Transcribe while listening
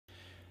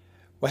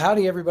Well,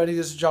 howdy, everybody.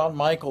 This is John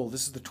Michael.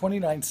 This is the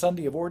 29th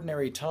Sunday of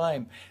Ordinary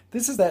Time.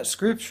 This is that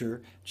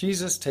scripture.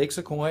 Jesus takes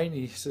a coin.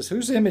 He says,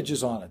 whose image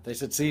is on it? They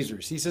said,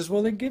 Caesar's. He says,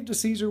 well, then give to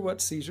Caesar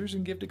what's Caesar's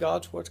and give to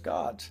God's what's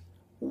God's.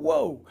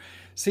 Whoa.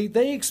 See,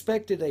 they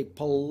expected a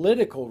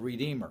political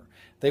redeemer.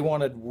 They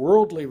wanted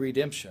worldly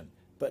redemption.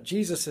 But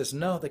Jesus says,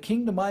 no, the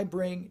kingdom I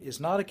bring is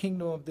not a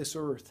kingdom of this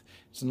earth.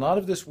 It's not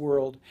of this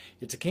world.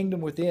 It's a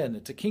kingdom within.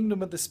 It's a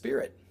kingdom of the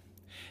Spirit.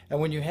 And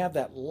when you have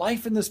that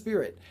life in the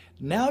Spirit,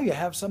 now you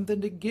have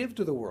something to give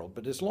to the world.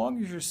 But as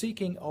long as you're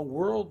seeking a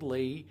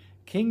worldly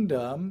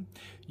kingdom,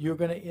 you're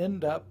going to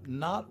end up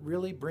not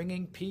really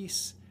bringing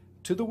peace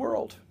to the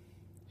world.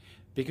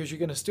 Because you're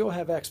going to still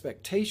have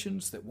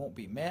expectations that won't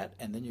be met,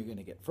 and then you're going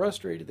to get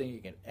frustrated, then you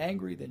get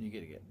angry, then you're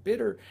going to get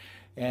bitter,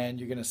 and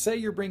you're going to say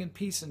you're bringing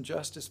peace and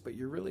justice, but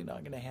you're really not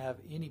going to have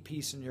any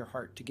peace in your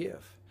heart to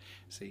give.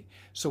 See?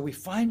 So we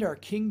find our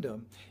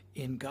kingdom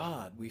in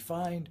God. We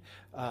find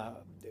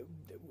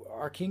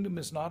our kingdom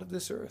is not of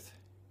this earth.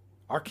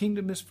 Our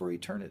kingdom is for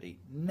eternity.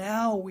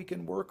 Now we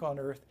can work on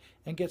earth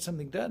and get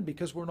something done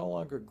because we're no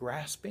longer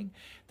grasping.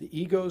 The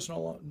ego is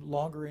no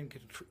longer in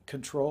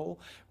control.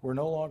 We're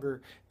no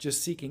longer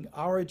just seeking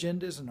our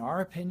agendas and our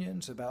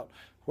opinions about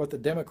what the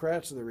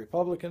Democrats or the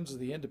Republicans or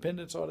the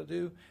independents ought to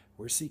do.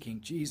 We're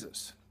seeking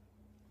Jesus.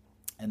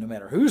 And no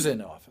matter who's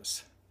in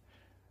office,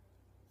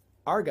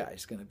 our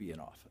guy's going to be in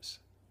office,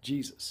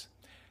 Jesus.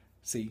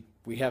 See,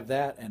 we have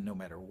that, and no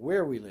matter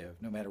where we live,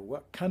 no matter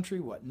what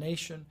country, what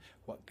nation,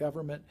 what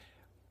government,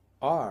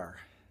 our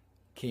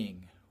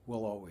king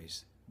will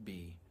always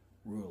be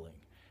ruling.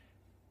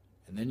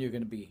 And then you're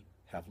going to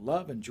have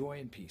love and joy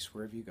and peace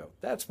wherever you go.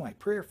 That's my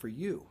prayer for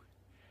you.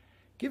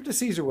 Give to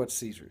Caesar what's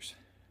Caesar's.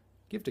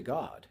 Give to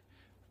God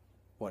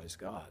what is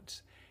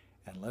God's.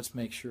 And let's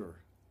make sure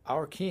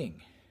our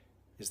king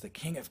is the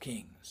King of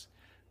Kings,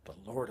 the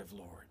Lord of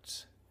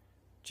Lords,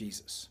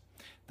 Jesus.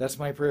 That's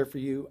my prayer for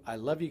you. I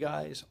love you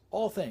guys.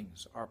 All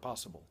things are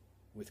possible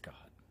with God.